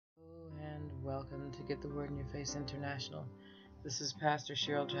welcome to Get the Word in Your Face International. This is Pastor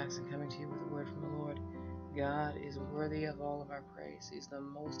Cheryl Jackson coming to you with a word from the Lord. God is worthy of all of our praise. He's the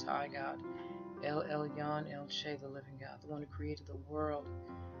Most High God, El Elyon, El Che, the living God, the one who created the world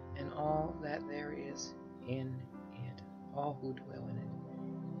and all that there is in it, all who dwell in it.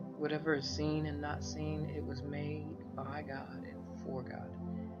 Whatever is seen and not seen, it was made by God and for God.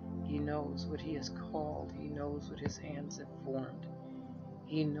 He knows what He has called. He knows what His hands have formed.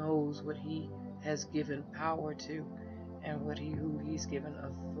 He knows what He has given power to and who He's given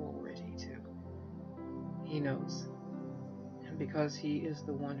authority to. He knows. And because He is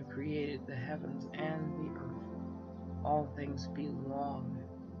the one who created the heavens and the earth, all things belong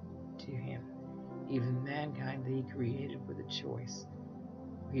to Him. Even mankind that He created with a choice.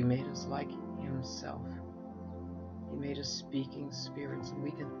 He made us like Himself. He made us speaking spirits, and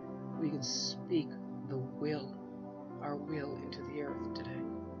we can speak the will, our will, into the earth today.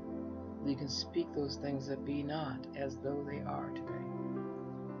 We can speak those things that be not as though they are today.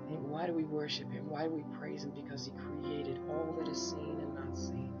 And why do we worship Him? Why do we praise Him? Because He created all that is seen and not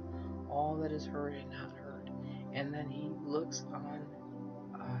seen, all that is heard and not heard. And then He looks on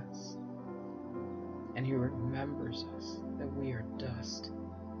us, and He remembers us that we are dust,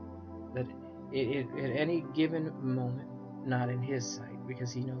 that at any given moment, not in His sight,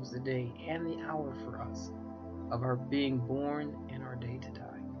 because He knows the day and the hour for us of our being born and our day to die.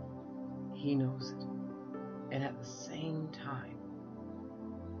 He knows it. And at the same time,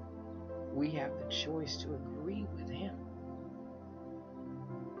 we have the choice to agree with Him,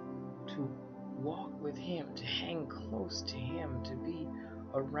 to walk with Him, to hang close to Him, to be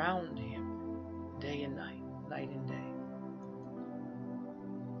around Him day and night, night and day,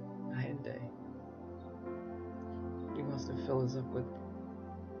 night and day. He wants to fill us up with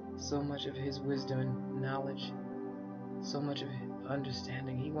so much of His wisdom and knowledge, so much of His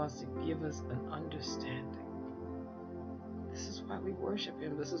understanding. He wants to give us an understanding. This is why we worship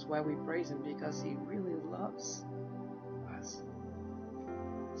Him. This is why we praise Him, because He really loves us.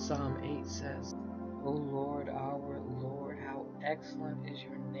 Psalm 8 says, O Lord, our Lord, how excellent is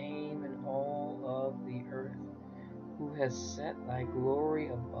your name in all of the earth, who has set thy glory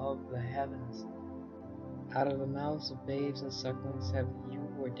above the heavens. Out of the mouths of babes and sucklings have you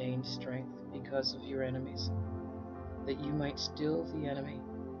ordained strength because of your enemies, that you might still the enemy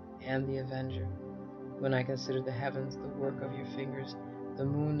and the avenger. When I consider the heavens, the work of your fingers, the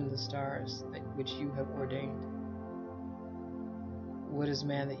moon and the stars which you have ordained. What is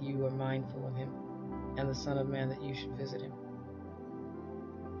man that you are mindful of him, and the Son of Man that you should visit him?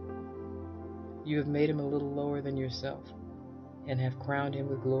 You have made him a little lower than yourself, and have crowned him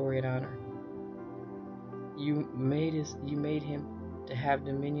with glory and honor. You made him to have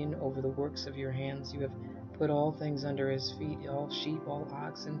dominion over the works of your hands. You have put all things under his feet, all sheep, all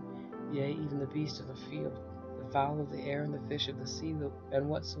oxen, yea, even the beast of the field, the fowl of the air, and the fish of the sea, and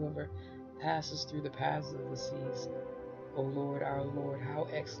whatsoever passes through the paths of the seas. O Lord, our Lord, how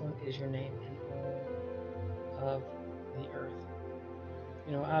excellent is your name in all of the earth.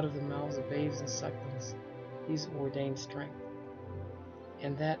 You know, out of the mouths of babes and sucklings, He's ordained strength.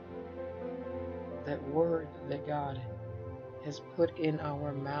 And that word that God has put in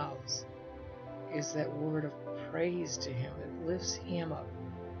our mouths is that word of praise to Him. It lifts Him up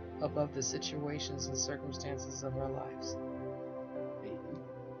above the situations and circumstances of our lives.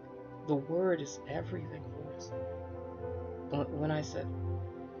 The word is everything for us. When I said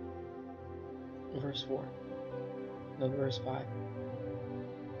verse 5,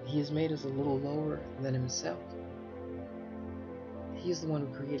 He has made us a little lower than Himself. He is the one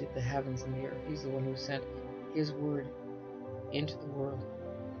who created the heavens and the earth. He's the one who sent His word into the world,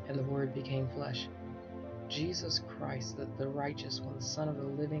 and the word became flesh. Jesus Christ, the righteous one, the Son of the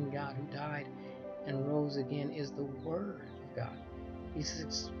living God, who died and rose again, is the Word of God. He's the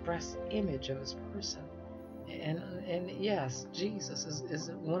express image of His person. And yes, Jesus is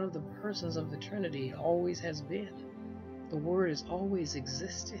one of the persons of the Trinity, always has been. The Word has always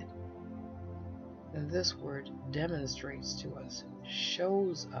existed. And this Word demonstrates to us,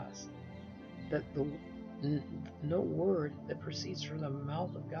 shows us that no word that proceeds from the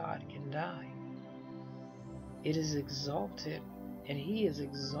mouth of God can die. It is exalted, and He is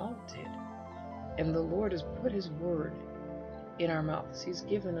exalted. And the Lord has put His word in our mouths. He's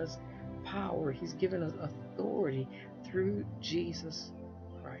given us power. He's given us authority through Jesus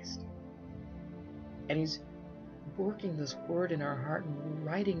Christ. And He's working this word in our heart and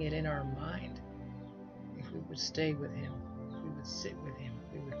writing it in our mind. If we would stay with Him, we would sit with Him,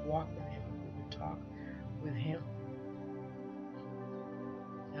 we would walk with Him, we would talk with Him.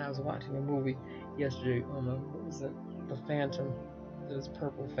 And I was watching a movie yesterday, what was it? The this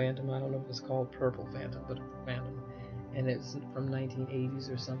Purple Phantom. I don't know if it's called Purple Phantom, but it's Phantom. And it's from 1980s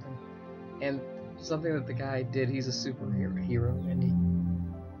or something. And something that the guy did, he's a superhero, and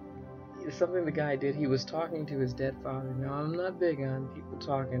something the guy did, he was talking to his dead father. Now, I'm not big on people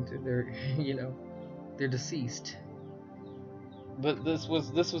talking to their, they're deceased. But this was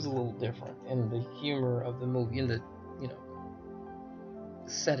a little different in the humor of the movie, in the,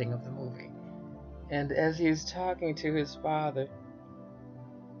 setting of the movie. And as he's talking to his father,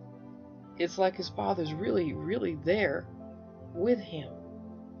 it's like his father's really, really there with him.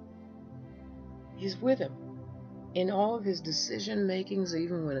 He's with him in all of his decision makings,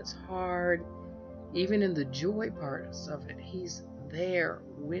 even when it's hard, even in the joy parts of it. He's there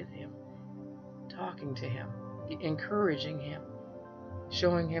with him, talking to him, encouraging him,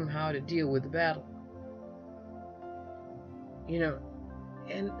 showing him how to deal with the battle.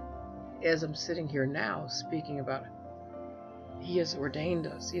 And as I'm sitting here now speaking about it, He has ordained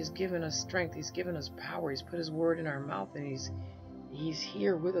us. He has given us strength. He's given us power. He's put His word in our mouth, and He's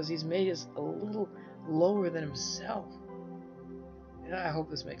here with us. He's made us a little lower than Himself. And I hope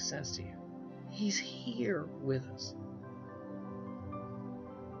this makes sense to you. He's here with us.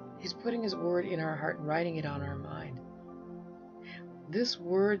 He's putting His word in our heart and writing it on our mind. This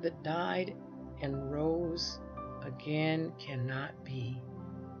word that died and rose again cannot be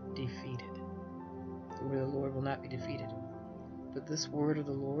defeated. The word of the Lord will not be defeated. But this word of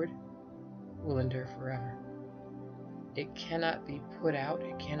the Lord will endure forever. It cannot be put out.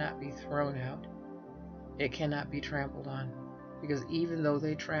 It cannot be thrown out. It cannot be trampled on. Because even though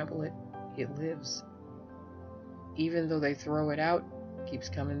they trample it, it lives. Even though they throw it out, it keeps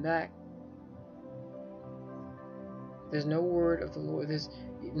coming back. There's no word of the Lord.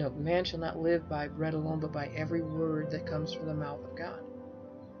 Man shall not live by bread alone, but by every word that comes from the mouth of God.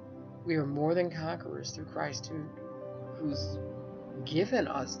 We are more than conquerors through Christ who's given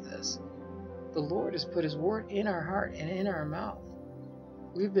us this. The Lord has put His word in our heart and in our mouth.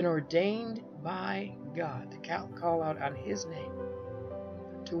 We've been ordained by God to call out on His name,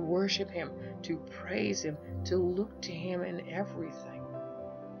 to worship Him, to praise Him, to look to Him in everything.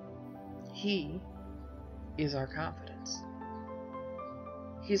 He is our confidence.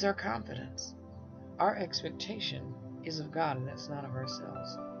 He's our confidence. Our expectation is of God, and that's not of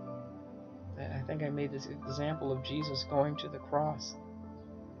ourselves. I think I made this example of Jesus going to the cross.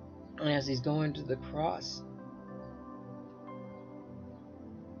 And as He's going to the cross,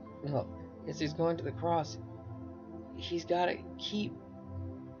 He's got to keep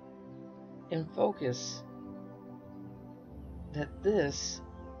in focus that this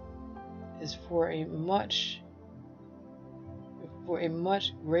is for a much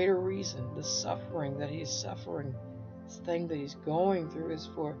greater reason. The suffering that He's suffering, this thing that He's going through, is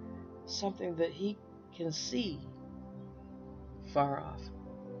for something that He can see far off.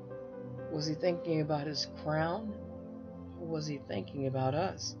 Was He thinking about His crown, or was He thinking about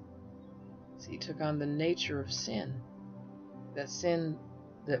us? So He took on the nature of sin, that sin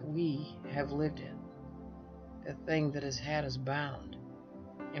that we have lived in, that thing that has had us bound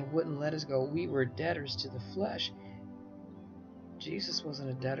and wouldn't let us go. We were debtors to the flesh. Jesus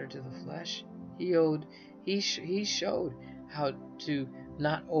wasn't a debtor to the flesh. He showed how to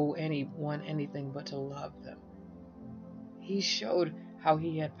not owe anyone anything but to love them. He showed how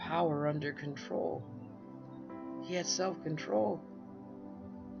He had power under control. He had self-control.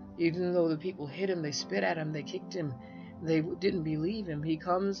 Even though the people hit Him, they spit at Him, they kicked Him, they didn't believe Him. He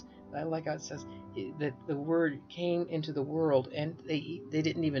comes, like God says, that the Word came into the world, and they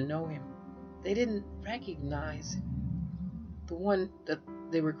didn't even know Him. They didn't recognize the one that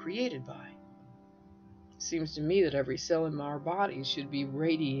they were created by. It seems to me that every cell in our bodies should be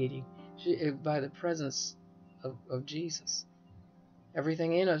radiating by the presence of Jesus.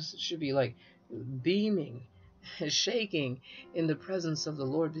 Everything in us should be like beaming, shaking in the presence of the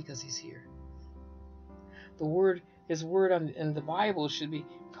Lord, because He's here. His word in the Bible should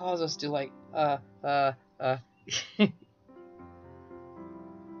cause us to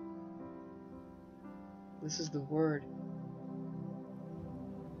This is the word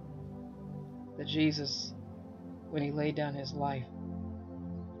that Jesus, when He laid down His life,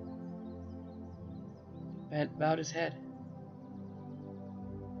 bowed His head,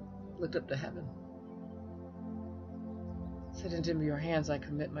 looked up to heaven, said, "Into your hands I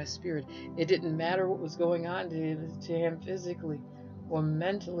commit my spirit." It didn't matter what was going on to Him physically or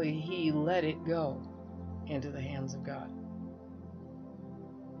mentally. He let it go into the hands of God.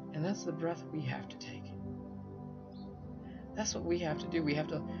 And that's the breath we have to take. That's what we have to do. We have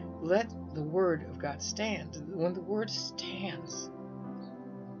to let the Word of God stand. When the Word stands,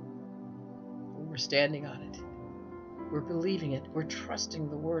 we're standing on it. We're believing it. We're trusting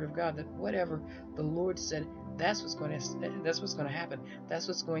the word of God that whatever the Lord said, that's what's going to happen. That's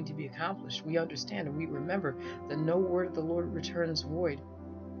what's going to be accomplished. We understand and we remember that no word of the Lord returns void.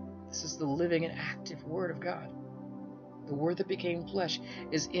 This is the living and active word of God. The word that became flesh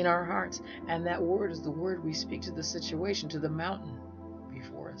is in our hearts, and that word is the word we speak to the situation, to the mountain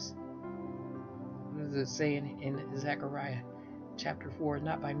before us. What does it say in Zechariah chapter 4?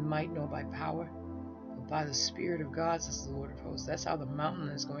 Not by might nor by power, but by the Spirit of God, says the Lord of hosts. That's how the mountain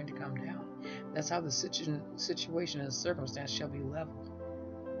is going to come down. That's how the situation and circumstance shall be leveled.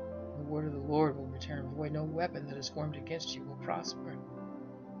 The word of the Lord will return void. No weapon that is formed against you will prosper.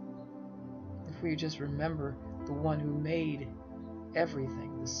 If we just remember the one who made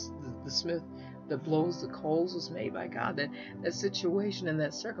everything, the smith that blows the coals was made by God. That situation and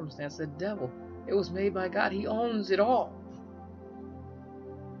that circumstance, the devil, it was made by God. He owns it all.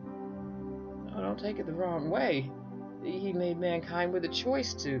 No, don't take it the wrong way. He made mankind with a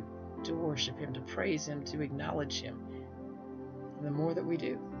choice to worship him, to praise him, to acknowledge him. And the more that we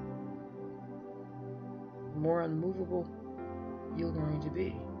do, the more unmovable you're going to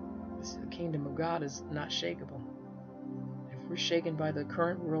be. The kingdom of God is not shakable. If we're shaken by the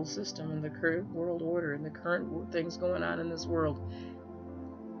current world system and the current world order and the current things going on in this world,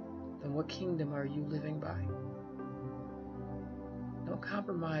 then what kingdom are you living by? Don't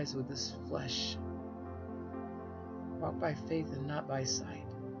compromise with this flesh. Walk by faith and not by sight.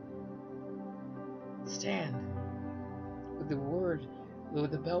 Stand with the word,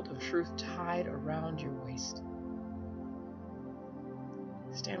 with the belt of truth tied around your waist.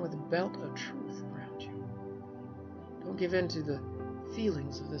 Stand with the belt of truth around you. Don't give in to the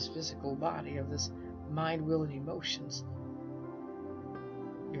feelings of this physical body, of this mind, will, and emotions.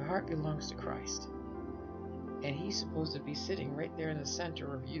 Your heart belongs to Christ. And he's supposed to be sitting right there in the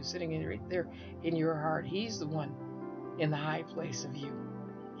center of you, sitting right there in your heart. He's the one in the high place of you.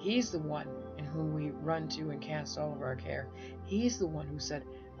 He's the one in whom we run to and cast all of our care. He's the one who said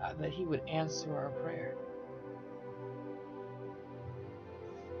that he would answer our prayer.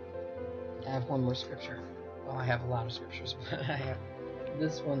 I have one more scripture. Well, I have a lot of scriptures, but I have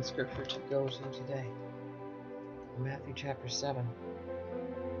this one scripture to go to today. Matthew chapter 7.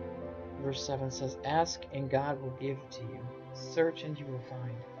 Verse 7 says, "Ask and God will give to you. Search and you will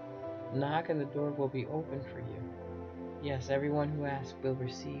find. Knock and the door will be opened for you. Yes, everyone who asks will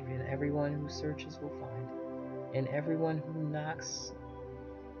receive, and everyone who searches will find, and everyone who knocks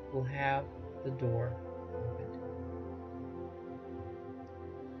will have the door opened."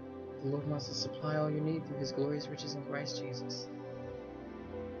 The Lord wants to supply all you need through his glorious riches in Christ Jesus.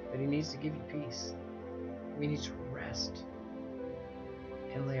 But he needs to give you peace. We need to rest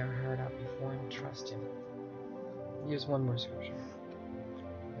and lay our heart out before him and trust him. Here's one more scripture.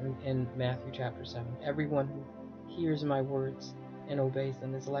 In Matthew chapter 7. "Everyone who hears my words and obeys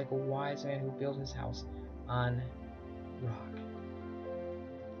them is like a wise man who built his house on rock.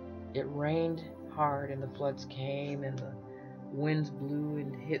 It rained hard and the floods came and the winds blew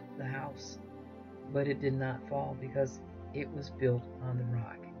and hit the house, but it did not fall because it was built on the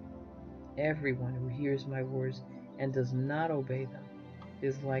rock. Everyone who hears my words and does not obey them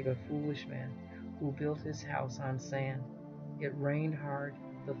is like a foolish man who built his house on sand. It rained hard,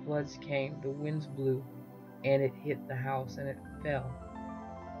 the floods came, the winds blew, and it hit the house, and it fell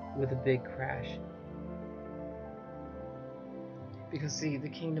with a big crash." Because see, the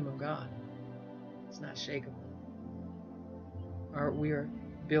kingdom of God is not shakable. We are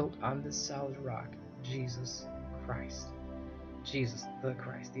built on this solid rock, Jesus Christ. Jesus the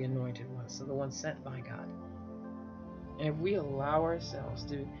Christ, the anointed one, so the one sent by God. And if we allow ourselves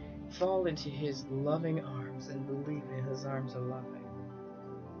to fall into his loving arms and believe in his arms are loving,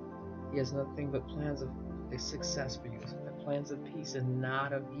 he has nothing but plans of success for you, plans of peace and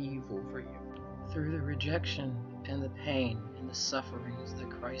not of evil for you. Through the rejection and the pain and the sufferings that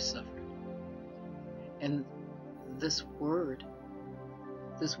Christ suffered. And this word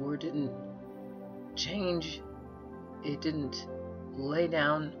didn't change. It didn't lay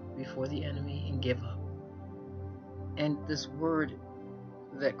down before the enemy and give up. And this word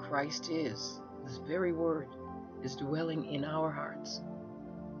that Christ is, this very word, is dwelling in our hearts.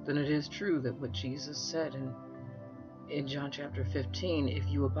 Then it is true that what Jesus said in John chapter 15, "If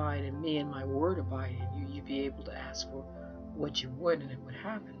you abide in me and my word abide in you, you'd be able to ask for what you would and it would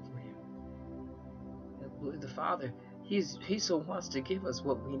happen for you." The Father, He so wants to give us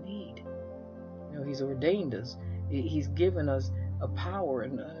what we need. He's ordained us. He's given us a power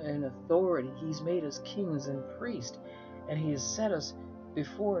and authority. He's made us kings and priests, and He has set us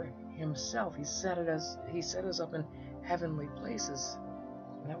before Himself. He set us up in heavenly places.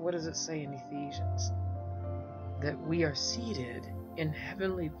 Now, what does it say in Ephesians? that we are seated in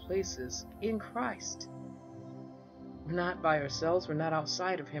heavenly places in Christ. We're not by ourselves. We're not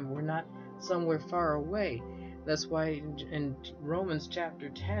outside of him. We're not somewhere far away. That's why in Romans chapter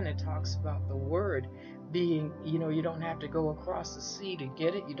 10, it talks about the word being, you don't have to go across the sea to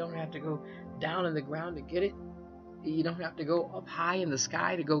get it. You don't have to go down in the ground to get it. You don't have to go up high in the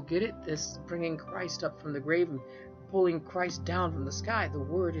sky to go get it. This bringing Christ up from the grave and pulling Christ down from the sky. The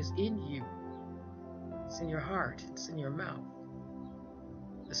word is in you. It's in your heart. It's in your mouth.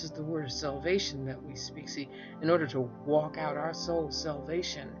 This is the word of salvation that we speak. See, in order to walk out our soul's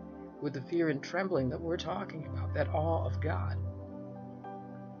salvation with the fear and trembling that we're talking about, that awe of God,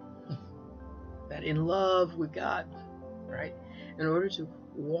 that in love with God, right? In order to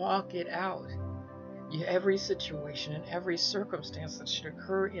walk it out, every situation and every circumstance that should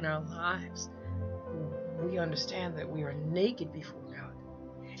occur in our lives, we understand that we are naked before God.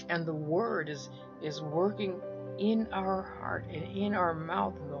 And the word is working in our heart and in our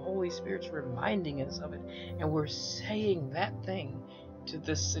mouth, and the Holy Spirit's reminding us of it. And we're saying that thing to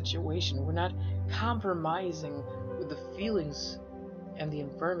this situation. We're not compromising with the feelings and the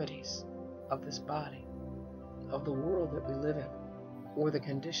infirmities of this body, of the world that we live in, or the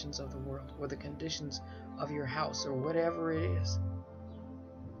conditions of the world, or the conditions of your house, or whatever it is.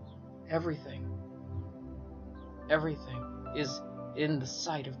 Everything is in the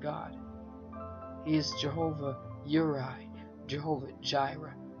sight of God. He is Jehovah Uri, Jehovah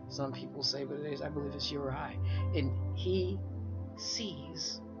Jireh. Some people say, but I believe it's Uri. And he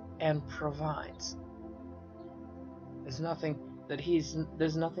sees and provides. There's nothing that he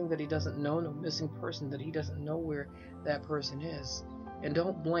doesn't know, no missing person that he doesn't know where that person is. And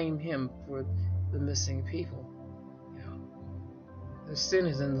don't blame him for the missing people. The sin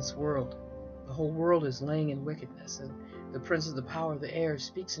is in this world. The whole world is laying in wickedness, and the prince of the power of the air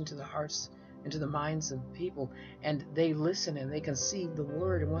speaks into the hearts, into the minds of people, and they listen and they conceive the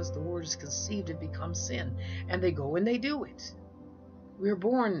word, and once the word is conceived, it becomes sin, and they go and they do it. We're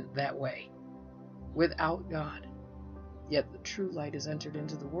born that way, without God. Yet the true light has entered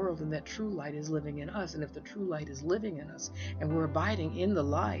into the world, and that true light is living in us. And if the true light is living in us, and we're abiding in the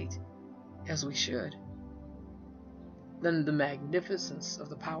light, as we should, then the magnificence of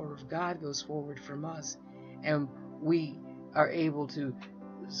the power of God goes forward from us, and we are able to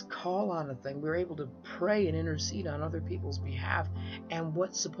call on a thing. We're able to pray and intercede on other people's behalf, and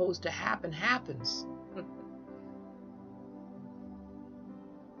what's supposed to happen happens.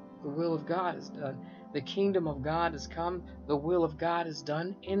 The will of God is done. The kingdom of God has come. The will of God is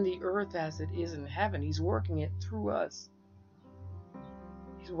done in the earth as it is in heaven. He's working it through us.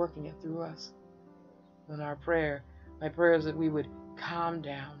 He's working it through us. And my prayer is that we would calm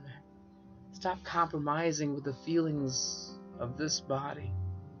down. Stop compromising with the feelings of this body.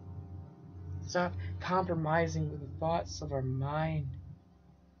 Stop compromising with the thoughts of our mind.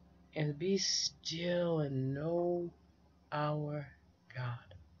 And be still and know our God.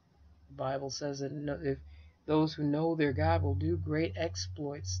 The Bible says that if those who know their God will do great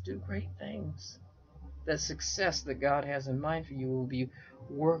exploits, do great things. That success that God has in mind for you will be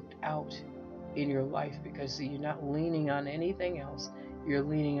worked out in your life, because see, you're not leaning on anything else. You're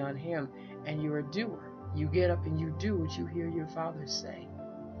leaning on Him, and you're a doer. You get up and you do what you hear your Father say.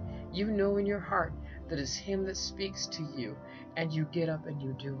 You know in your heart that it's Him that speaks to you, and you get up and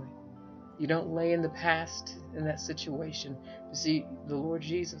you do it. You don't lay in the past in that situation. You see, the Lord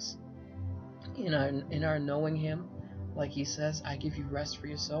Jesus, in our knowing Him, like He says, I give you rest for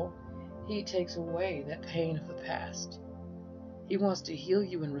your soul, He takes away that pain of the past. He wants to heal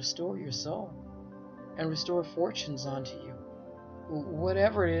you and restore your soul and restore fortunes onto you.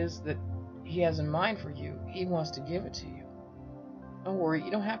 Whatever it is that He has in mind for you, He wants to give it to you. Don't worry.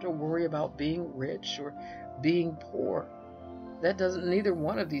 You don't have to worry about being rich or being poor. That doesn't, neither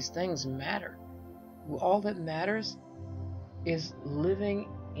one of these things matter. All that matters is living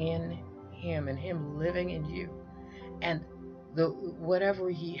in Him and Him living in you. And whatever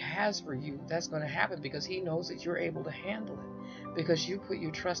He has for you, that's going to happen because He knows that you're able to handle it. Because you put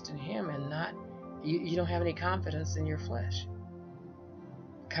your trust in Him and not, you don't have any confidence in your flesh.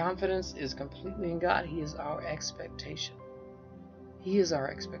 Confidence is completely in God. He is our expectation. He is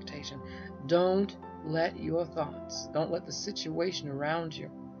our expectation. Don't let your thoughts, don't let the situation around you,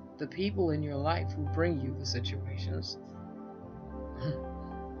 the people in your life who bring you the situations,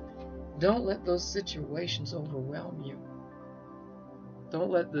 don't let those situations overwhelm you.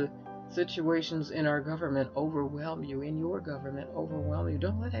 Don't let the situations in our government overwhelm you, in your government overwhelm you.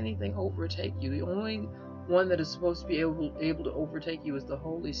 Don't let anything overtake you. The only one that is supposed to be able to overtake you is the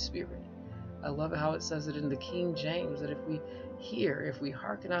Holy Spirit. I love how it says it in the King James, that if we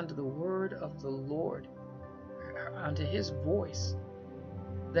hearken unto the word of the Lord, onto His voice,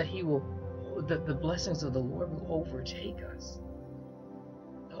 that the blessings of the Lord will overtake us.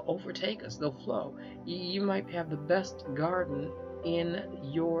 They'll overtake us. They'll flow. You might have the best garden in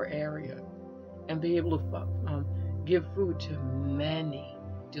your area and be able to give food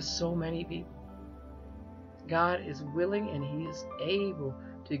to so many people. God is willing and He is able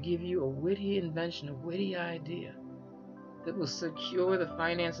to give you a witty invention, a witty idea that will secure the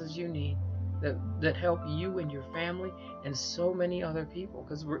finances you need, that help you and your family and so many other people,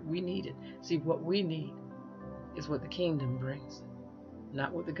 because we need it. See, what we need is what the kingdom brings,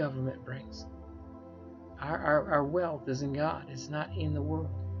 not what the government brings. Our wealth is in God. It's not in the world.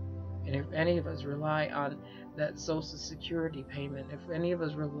 And if any of us rely on that Social Security payment, if any of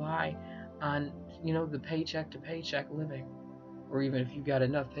us rely on, the paycheck to paycheck living, or even if you've got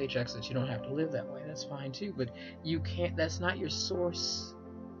enough paychecks that you don't have to live that way, that's fine too. But you can't, that's not your source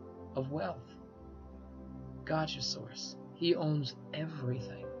of wealth. God's your source. He owns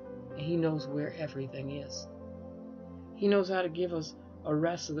everything. And He knows where everything is. He knows how to give us a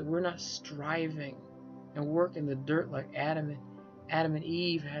rest so that we're not striving and working the dirt like Adam and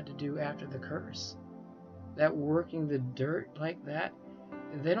Eve had to do after the curse. That working the dirt like that,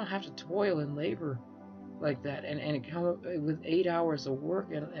 they don't have to toil and labor like that and come up with 8 hours of work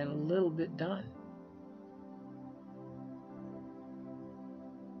and a little bit done.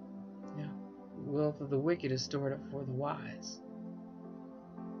 Yeah. The wealth of the wicked is stored up for the wise.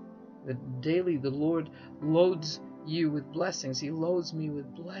 Daily the Lord loads you with blessings. He loads me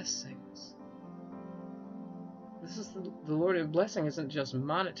with blessings. This is the Lord of blessing isn't just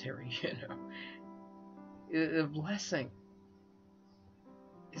monetary, A blessing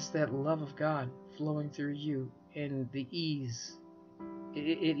is that love of God flowing through you and the ease.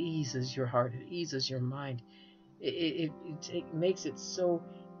 It eases your heart. It eases your mind. It makes it so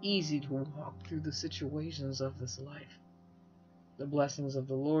easy to walk through the situations of this life. The blessings of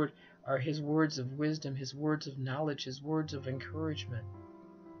the Lord are His words of wisdom, His words of knowledge, His words of encouragement,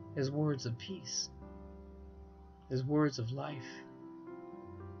 His words of peace, His words of life.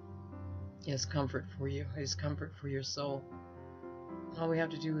 His comfort for you, His comfort for your soul. All we have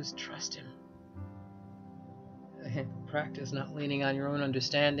to do is trust Him. Practice not leaning on your own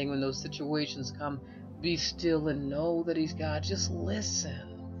understanding when those situations come. Be still and know that He's God. Just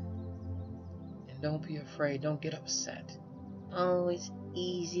listen. And don't be afraid. Don't get upset. Oh, it's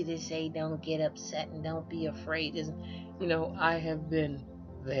easy to say don't get upset and don't be afraid. I have been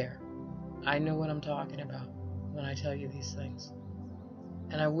there. I know what I'm talking about when I tell you these things.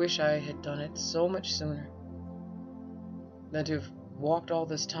 And I wish I had done it so much sooner than to have walked all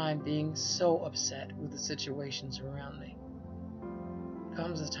this time being so upset with the situations around me.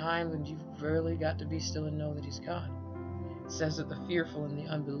 Comes a time when you've really got to be still and know that He's God. It says that the fearful and the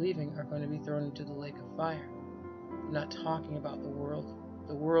unbelieving are going to be thrown into the lake of fire. I'm not talking about the world.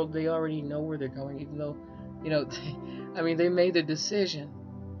 The world, they already know where they're going, even though, they made the decision.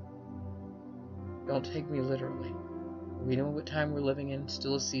 Don't take me literally. We know what time we're living in.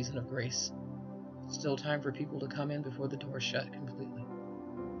 Still a season of grace. Still time for people to come in before the door's shut completely.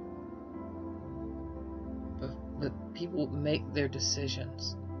 But people make their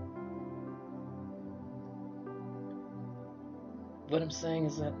decisions. What I'm saying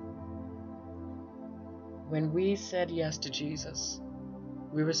is that when we said yes to Jesus,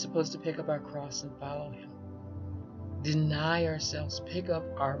 we were supposed to pick up our cross and follow Him. Deny ourselves, pick up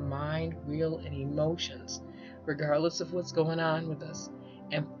our mind, will, and emotions, regardless of what's going on with us,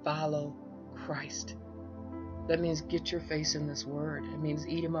 and follow Christ. That means get your face in this Word. It means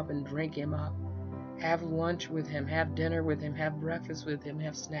eat Him up and drink Him up. Have lunch with Him, have dinner with Him, have breakfast with Him,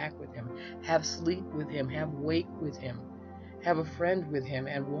 have snack with Him, have sleep with Him, have wake with Him, have a friend with Him,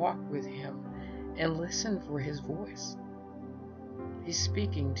 and walk with Him, and listen for His voice. He's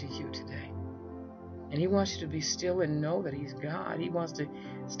speaking to you today. And He wants you to be still and know that He's God. He wants to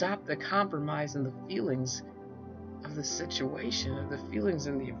stop the compromise and the feelings of the situation, of the feelings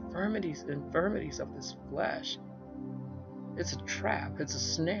and the infirmities of this flesh. It's a trap. It's a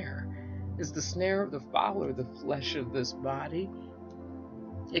snare. It's the snare of the fowler, the flesh of this body.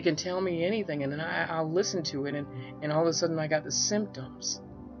 It can tell me anything, and then I'll listen to it, and all of a sudden I got the symptoms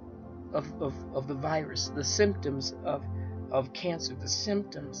of the virus, the symptoms of cancer, the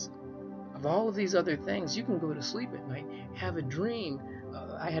symptoms of all of these other things. You can go to sleep at night, have a dream.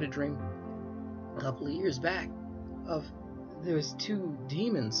 I had a dream a couple of years back of there was two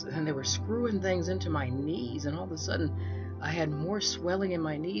demons, and they were screwing things into my knees, and all of a sudden I had more swelling in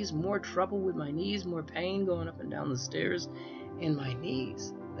my knees, more trouble with my knees, more pain going up and down the stairs in my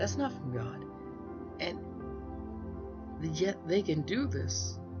knees. That's not from God. And yet they can do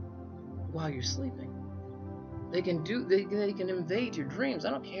this while you're sleeping. They can invade your dreams. I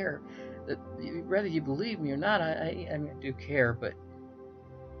don't care that whether you believe me or not. I do care, but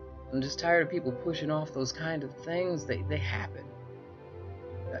I'm just tired of people pushing off those kind of things. They happen.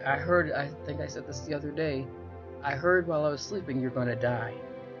 I think I said this the other day. I heard while I was sleeping, you're going to die.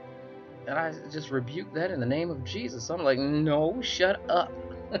 And I just rebuked that in the name of Jesus. I'm like, no, shut up.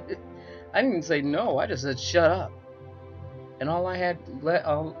 I didn't even say no. I just said, shut up. And all I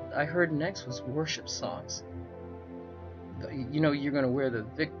heard next was worship songs. You're going to wear the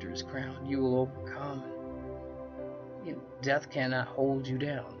victor's crown. You will overcome. Death cannot hold you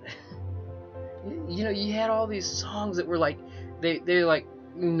down. You had all these songs that were like, they're like,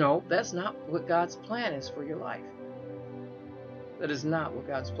 no, that's not what God's plan is for your life. That is not what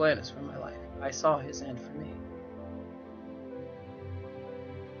God's plan is for my life. I saw His end for me.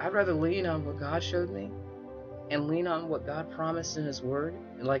 I'd rather lean on what God showed me and lean on what God promised in His Word.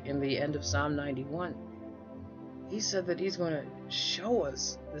 Like in the end of Psalm 91, He said that He's going to show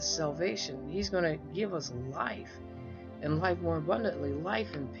us this salvation. He's going to give us life, and life more abundantly,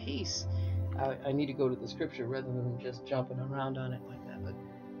 life and peace. I need to go to the scripture rather than just jumping around on it like that. But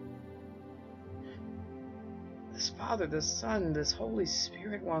this Father, this Son, this Holy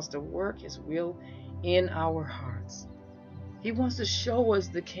Spirit wants to work His will in our hearts. He wants to show us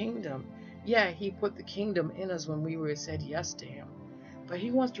the kingdom. Yeah, He put the kingdom in us when we said yes to Him. But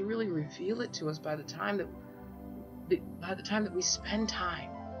He wants to really reveal it to us by the time that we spend time,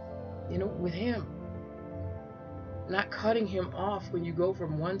 with Him. Not cutting Him off when you go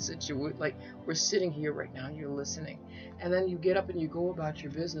from one situation, like we're sitting here right now, you're listening, and then you get up and you go about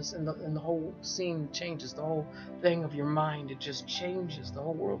your business, and the whole scene changes, the whole thing of your mind, it just changes, the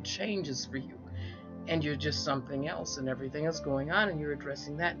whole world changes for you, and you're just something else, and everything else going on, and you're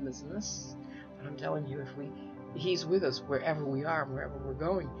addressing that and this and this. But I'm telling you, He's with us wherever we are, wherever we're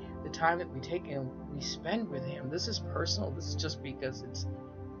going. The time that we take and we spend with Him, this is personal. This is just because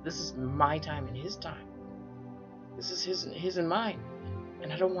this is my time and His time. This is his and mine,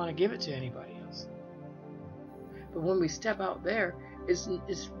 and I don't want to give it to anybody else. But when we step out there, it's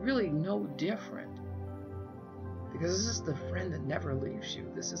really no different, because this is the friend that never leaves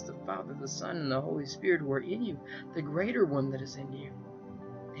you. This is the Father, the Son, and the Holy Spirit who are in you, the greater one that is in you.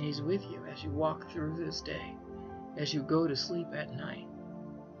 And He's with you as you walk through this day, as you go to sleep at night.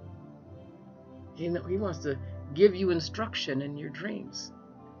 He wants to give you instruction in your dreams.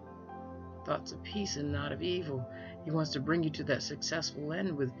 Thoughts of peace and not of evil. He wants to bring you to that successful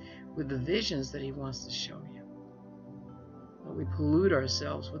end with the visions that He wants to show you. But we pollute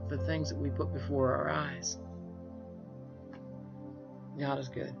ourselves with the things that we put before our eyes. God is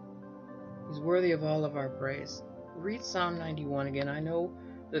good. He's worthy of all of our praise. Read Psalm 91 again. I know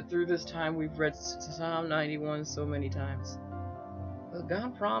that through this time we've read Psalm 91 so many times. But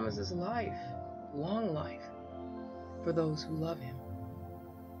God promises life, long life, for those who love Him.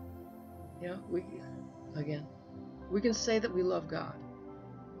 We can say that we love God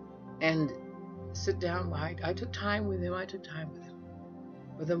and sit down. I took time with Him.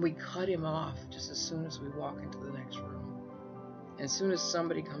 But then we cut Him off just as soon as we walk into the next room. And as soon as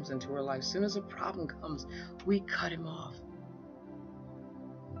somebody comes into our life, as soon as a problem comes, we cut Him off.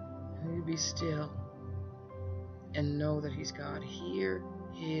 And we be still and know that He's God. Hear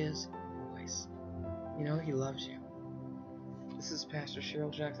His voice. He loves you. This is Pastor Cheryl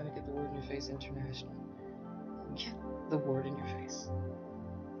Jackson at Get the Word in Your Face International. Get the Word in your face.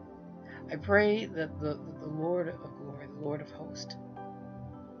 I pray that the Lord of glory, the Lord of hosts,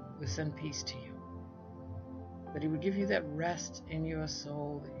 would send peace to you. That He would give you that rest in your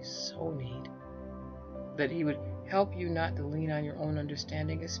soul that you so need. That He would help you not to lean on your own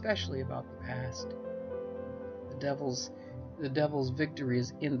understanding, especially about the past. The devil's victory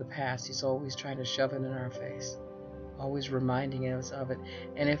is in the past. He's always trying to shove it in our face. Always reminding us of it.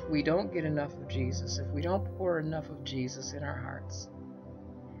 And if we don't get enough of Jesus, if we don't pour enough of Jesus in our hearts,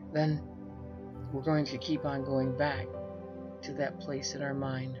 then we're going to keep on going back to that place in our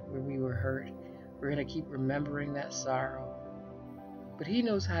mind where we were hurt. We're going to keep remembering that sorrow. But He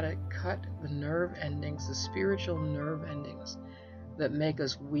knows how to cut the nerve endings, the spiritual nerve endings that make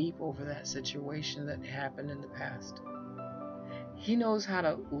us weep over that situation that happened in the past. He knows how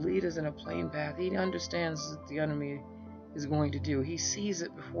to lead us in a plain path. He understands what the enemy is going to do. He sees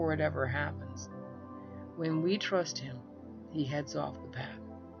it before it ever happens. When we trust Him, He heads off the path.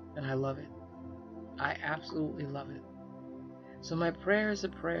 And I love it. I absolutely love it. So my prayer is a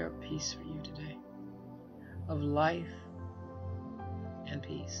prayer of peace for you today. Of life and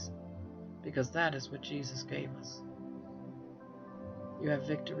peace. Because that is what Jesus gave us. You have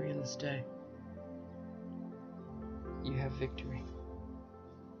victory in this day. You have victory.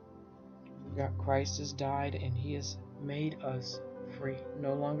 Christ has died and he has made us free.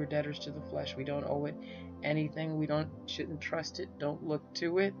 No longer debtors to the flesh. We don't owe it anything. We shouldn't trust it. Don't look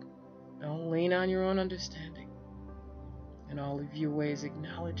to it. Don't lean on your own understanding. In all of your ways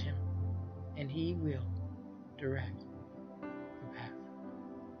acknowledge him, and he will direct the path.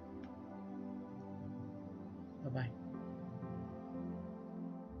 Bye-bye.